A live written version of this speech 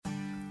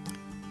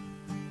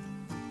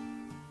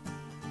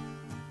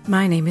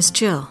My name is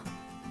Jill.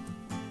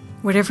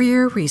 Whatever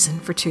your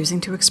reason for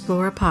choosing to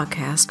explore a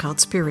podcast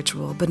called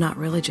Spiritual but Not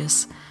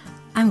Religious,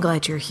 I'm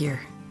glad you're here.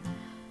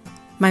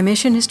 My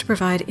mission is to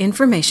provide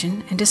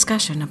information and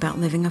discussion about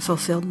living a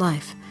fulfilled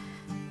life,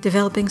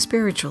 developing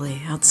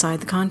spiritually outside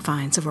the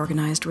confines of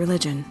organized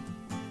religion.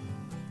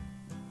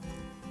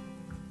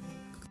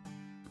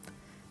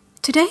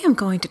 Today I'm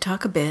going to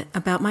talk a bit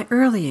about my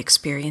early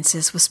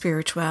experiences with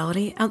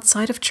spirituality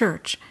outside of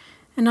church,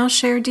 and I'll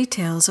share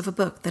details of a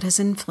book that has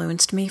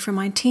influenced me from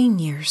my teen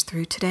years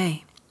through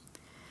today.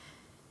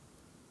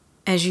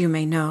 As you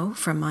may know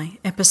from my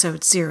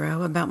episode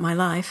 0 about my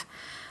life,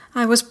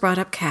 I was brought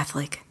up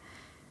Catholic,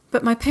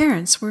 but my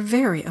parents were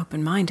very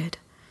open-minded.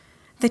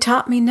 They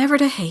taught me never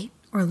to hate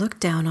or look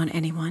down on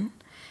anyone,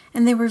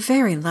 and they were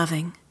very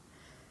loving.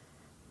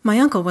 My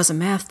uncle was a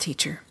math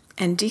teacher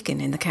and deacon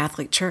in the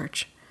Catholic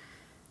Church.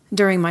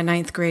 During my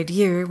 9th grade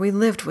year, we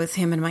lived with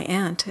him and my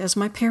aunt as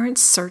my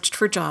parents searched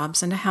for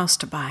jobs and a house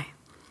to buy.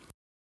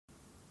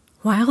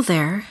 While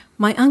there,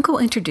 my uncle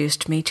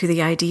introduced me to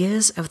the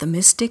ideas of the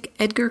mystic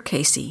Edgar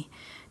Cayce,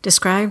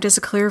 described as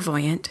a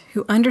clairvoyant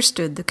who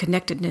understood the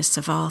connectedness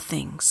of all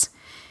things.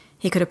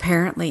 He could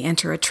apparently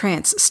enter a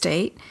trance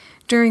state,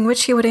 during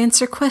which he would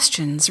answer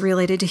questions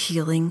related to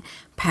healing,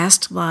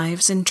 past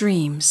lives, and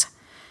dreams.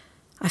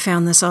 I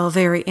found this all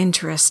very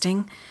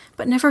interesting,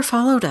 but never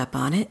followed up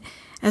on it,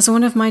 as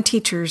one of my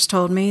teachers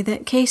told me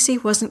that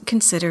Cayce wasn't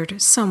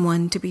considered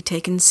someone to be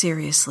taken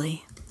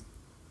seriously.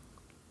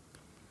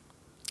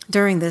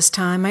 During this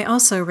time, I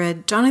also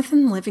read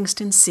Jonathan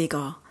Livingston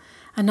Seagull,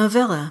 a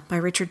novella by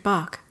Richard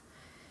Bach.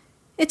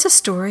 It's a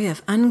story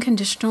of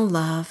unconditional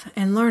love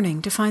and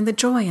learning to find the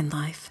joy in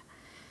life.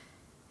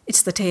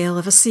 It's the tale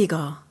of a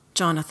seagull,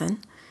 Jonathan,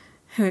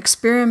 who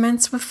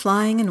experiments with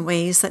flying in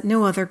ways that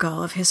no other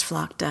gull of his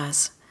flock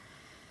does.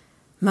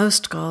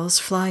 Most gulls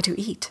fly to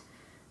eat.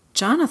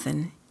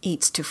 Jonathan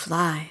eats to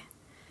fly.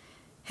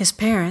 His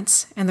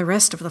parents and the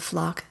rest of the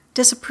flock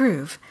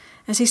disapprove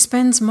as he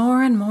spends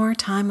more and more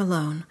time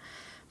alone,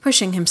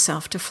 pushing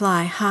himself to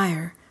fly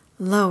higher,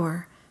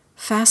 lower,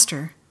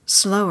 faster,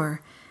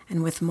 slower,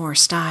 and with more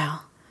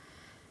style.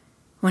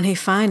 When he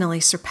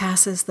finally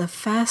surpasses the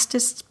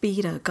fastest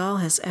speed a gull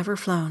has ever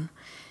flown,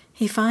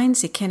 he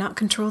finds he cannot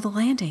control the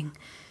landing,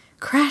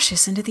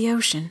 crashes into the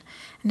ocean,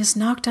 and is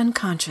knocked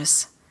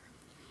unconscious.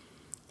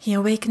 He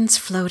awakens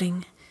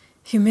floating,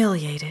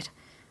 humiliated,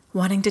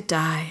 wanting to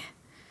die.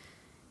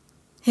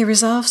 He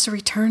resolves to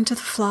return to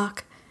the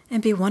flock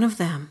and be one of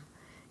them,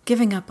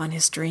 giving up on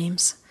his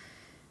dreams.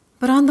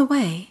 But on the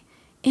way,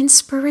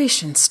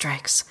 inspiration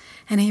strikes,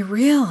 and he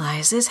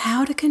realizes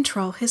how to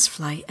control his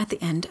flight at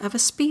the end of a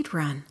speed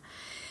run.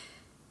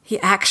 He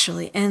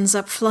actually ends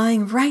up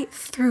flying right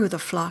through the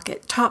flock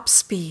at top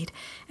speed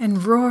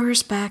and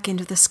roars back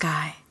into the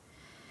sky.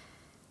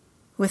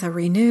 With a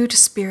renewed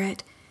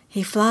spirit,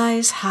 he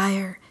flies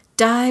higher,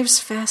 dives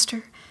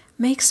faster,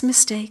 makes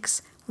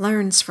mistakes,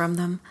 learns from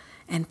them,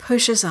 and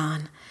pushes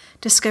on,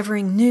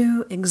 discovering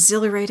new,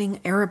 exhilarating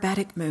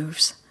aerobatic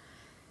moves.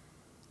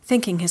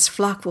 Thinking his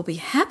flock will be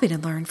happy to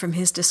learn from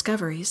his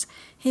discoveries,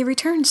 he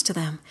returns to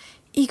them,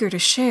 eager to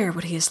share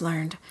what he has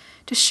learned,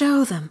 to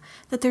show them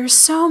that there is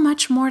so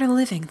much more to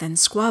living than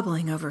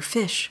squabbling over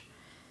fish.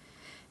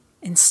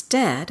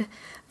 Instead,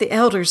 the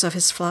elders of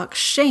his flock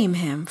shame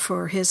him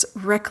for his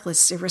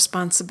reckless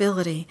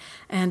irresponsibility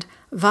and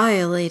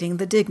violating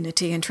the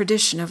dignity and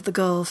tradition of the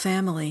gull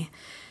family,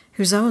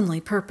 whose only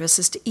purpose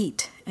is to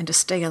eat and to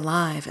stay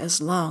alive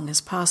as long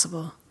as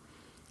possible.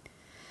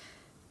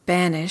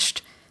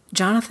 Banished,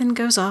 Jonathan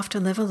goes off to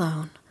live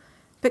alone,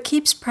 but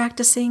keeps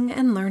practicing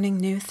and learning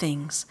new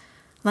things,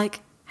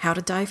 like how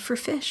to dive for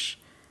fish,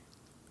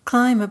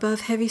 climb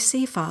above heavy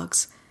sea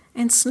fogs,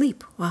 and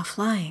sleep while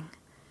flying.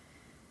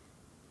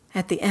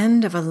 At the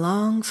end of a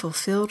long,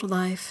 fulfilled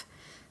life,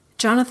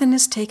 Jonathan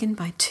is taken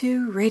by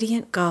 2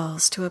 radiant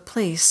gulls to a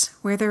place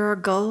where there are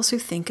gulls who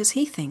think as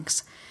he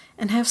thinks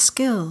and have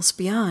skills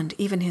beyond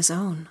even his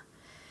own.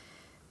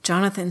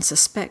 Jonathan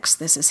suspects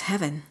this is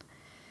heaven.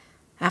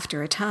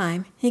 After a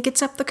time, he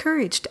gets up the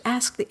courage to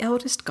ask the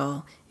eldest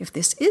gull if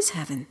this is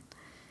heaven.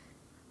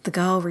 The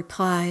gull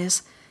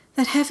replies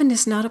that heaven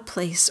is not a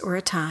place or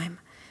a time,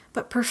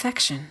 but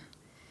perfection.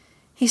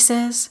 He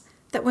says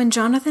that when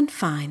Jonathan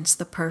finds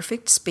the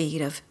perfect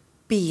speed of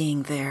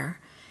being there,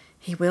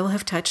 he will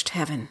have touched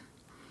heaven.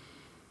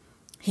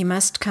 He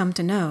must come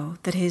to know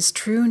that his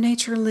true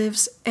nature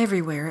lives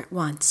everywhere at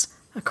once,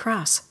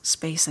 across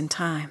space and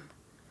time.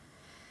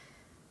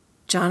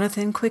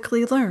 Jonathan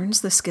quickly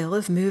learns the skill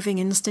of moving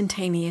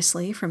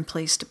instantaneously from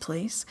place to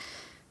place,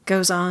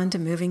 goes on to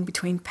moving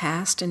between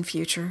past and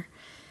future,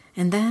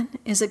 and then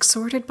is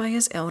exhorted by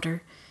his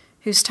elder,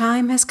 whose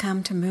time has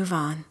come to move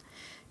on,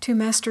 to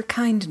master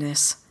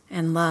kindness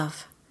and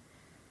love.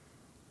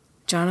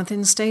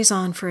 Jonathan stays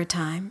on for a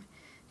time,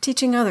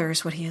 teaching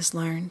others what he has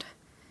learned.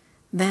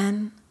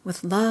 Then,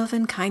 with love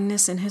and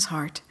kindness in his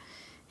heart,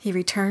 he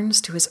returns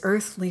to his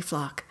earthly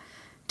flock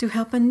to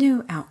help a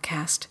new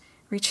outcast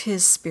reach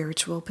his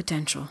spiritual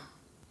potential.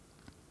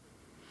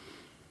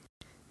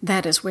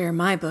 That is where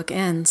my book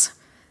ends.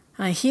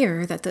 I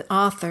hear that the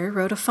author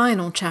wrote a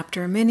final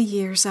chapter many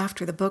years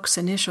after the book's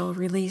initial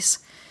release,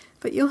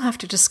 but you'll have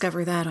to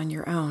discover that on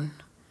your own.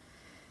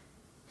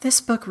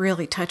 This book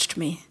really touched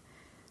me.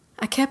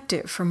 I kept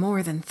it for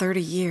more than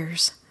 30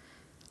 years.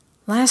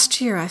 Last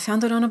year I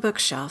found it on a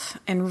bookshelf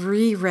and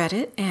reread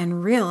it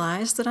and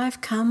realized that I've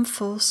come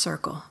full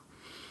circle.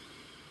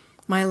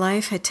 My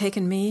life had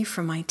taken me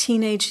from my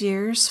teenage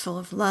years full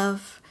of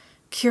love,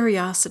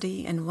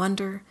 curiosity, and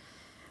wonder,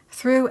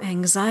 through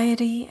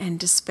anxiety and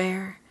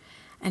despair,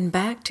 and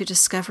back to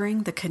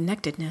discovering the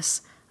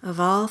connectedness of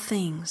all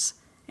things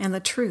and the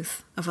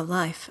truth of a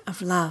life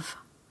of love.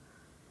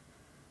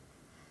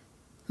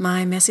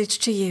 My message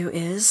to you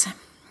is,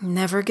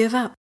 never give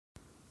up.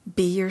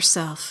 Be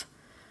yourself.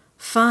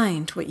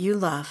 Find what you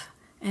love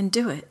and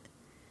do it.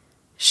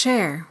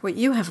 Share what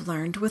you have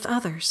learned with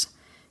others,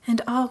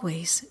 and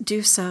always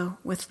do so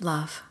with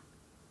love.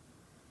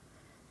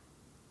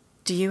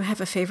 Do you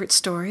have a favorite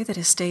story that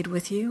has stayed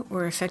with you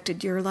or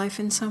affected your life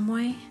in some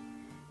way?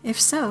 If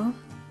so,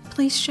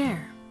 please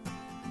share.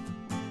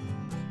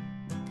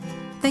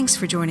 Thanks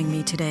for joining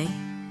me today.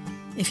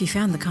 If you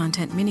found the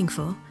content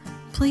meaningful,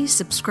 please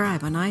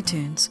subscribe on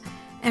iTunes,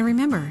 and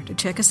remember to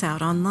check us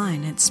out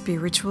online at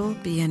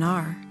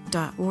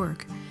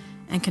spiritualbnr.org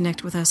and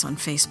connect with us on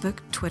Facebook,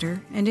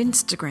 Twitter, and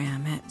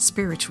Instagram at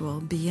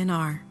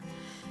spiritualbnr.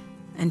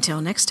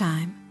 Until next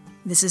time,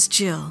 this is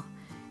Jill,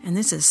 and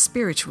this is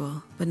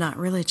Spiritual but Not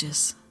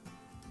Religious.